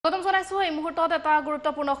গতম জনাইছো এই মুহূৰ্তত এটা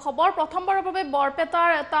গুৰুত্বপূৰ্ণ খবৰ প্ৰথমবাৰৰ বাবে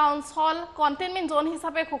বৰপেটাৰ এটা অঞ্চল কন্টেইনমেন্ট জোন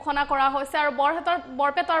হিচাপে ঘোষণা কৰা হৈছে আৰু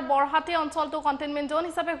বৰপেটাৰ বৰহাটী অঞ্চলটো কন্টেইনমেন্ট জোন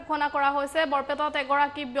হিচাপে ঘোষণা কৰা হৈছে বৰপেটাত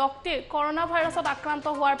এগৰাকী ব্যক্তিৰ কৰোনা ভাইৰাছত আক্ৰান্ত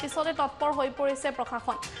হোৱাৰ পিছতে তৎপৰ হৈ পৰিছে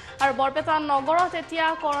প্ৰশাসন আৰু বৰপেটা নগৰত এতিয়া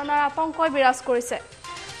কৰোনাৰ আতংকই বিৰাজ কৰিছে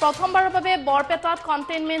প্ৰথমবাৰৰ বাবে বৰপেটাত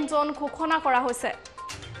কন্টেইনমেন্ট জোন ঘোষণা কৰা হৈছে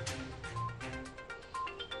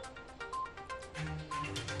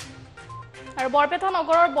আৰু বৰপেটা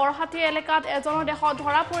নগৰৰ বৰহাটী এলেকাত এজনৰ দেহত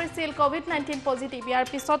ধৰা পৰিছিল কোভিড-19 পজিটিভ ইয়াৰ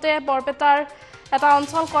পিছতে বৰপেটাৰ এটা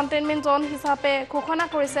অঞ্চল কন্টেইনমেন্ট জোন হিচাপে ঘোষণা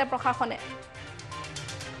কৰিছে প্ৰশাসনে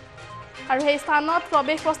আৰু সেই স্থানত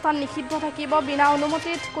প্ৰৱেশ প্ৰস্থান নিষিদ্ধ থাকিব বিনা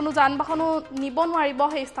অনুমতিত কোনো যান-বাহনো নিব নোৱাৰিব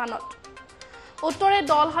সেই স্থানত উত্তৰে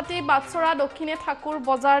দলহাটী বাটছৰা দক্ষিণে ঠাকুৰ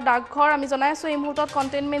বজাৰ ডাকঘৰ আমি জনাইছো এই মুহূৰ্তত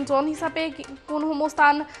কন্টেইনমেন্ট জোন হিচাপে কোনসমূহ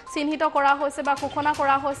স্থান চিহ্নিত কৰা হৈছে বা ঘোষণা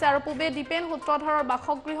কৰা হৈছে আৰু পূবে দীপেন সূত্ৰধাৰৰ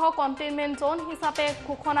বাসগৃহ কন্টেইনমেন্ট জোন হিচাপে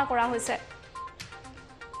ঘোষণা কৰা হৈছে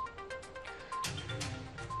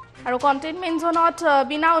আৰু কন্টেইনমেন্ট জোনত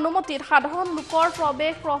বিনা অনুমতিত সাধাৰণ লোকৰ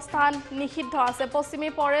প্ৰৱেশ প্ৰস্থান নিষিদ্ধ আছে পশ্চিমী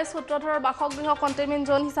পৰে সূত্ৰধাৰৰ বাসগৃহ কন্টেইনমেন্ট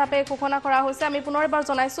জোন হিচাপে ঘোষণা কৰা হৈছে আমি পুনৰ এবাৰ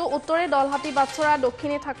জনাইছো উত্তৰে দলহাটী বাটছৰা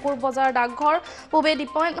দক্ষিণে ঠাকুৰ বজাৰ ডাকঘৰ পূবে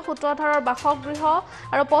দীপেন সূত্ৰধাৰৰ বাসগৃহ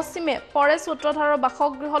আৰু পশ্চিমে পৰে সূত্ৰধাৰৰ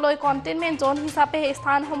বাসগৃহলৈ কন্টেইনমেন্ট জোন হিচাপে এই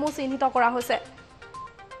স্থানসমূহ চিহ্নিত কৰা হৈছে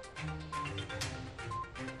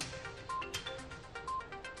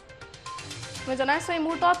মই জনাইছো এই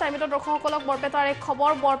মুহূৰ্তত টাইম8 দৰ্শকসকলক বৰপেটাৰ এক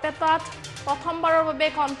খবৰ বৰপেটাত প্ৰথমবাৰৰ বাবে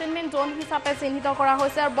কন্টেইনমেন্ট জোন হিচাপে চিহ্নিত কৰা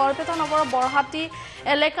হৈছে আৰু বৰপেটা নগৰৰ বৰহাটী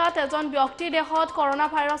এলেকাত এজন ব্যক্তিৰ দেহত কৰোনা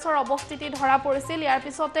ভাইৰাছৰ অৱস্থিতি ধৰা পৰিছিল ইয়াৰ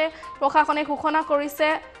পিছতে প্ৰশাসনে ঘোষণা কৰিছে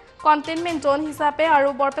কন্টেইনমেন্ট জোন হিচাপে আৰু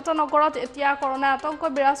বৰপেটা নগৰত এতিয়া কৰোনা আতংক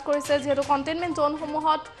বিৰাজ কৰিছে যেহেতু কন্টেইনমেন্ট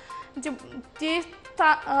জোনসমূহত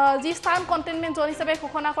যি স্থান কন্টেইনমেন্ট জোন হিচাপে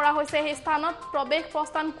ঘোষণা কৰা হৈছে সেই স্থানত প্ৰৱেশ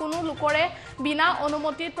প্ৰস্থান কোনো লোকৰে বিনা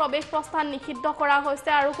অনুমতিত প্ৰৱেশ প্ৰস্থান নিষিদ্ধ কৰা হৈছে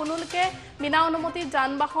আৰু কোনো লোকে বিনা অনুমতিত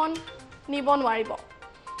যান-বাহন নিব নোৱাৰিব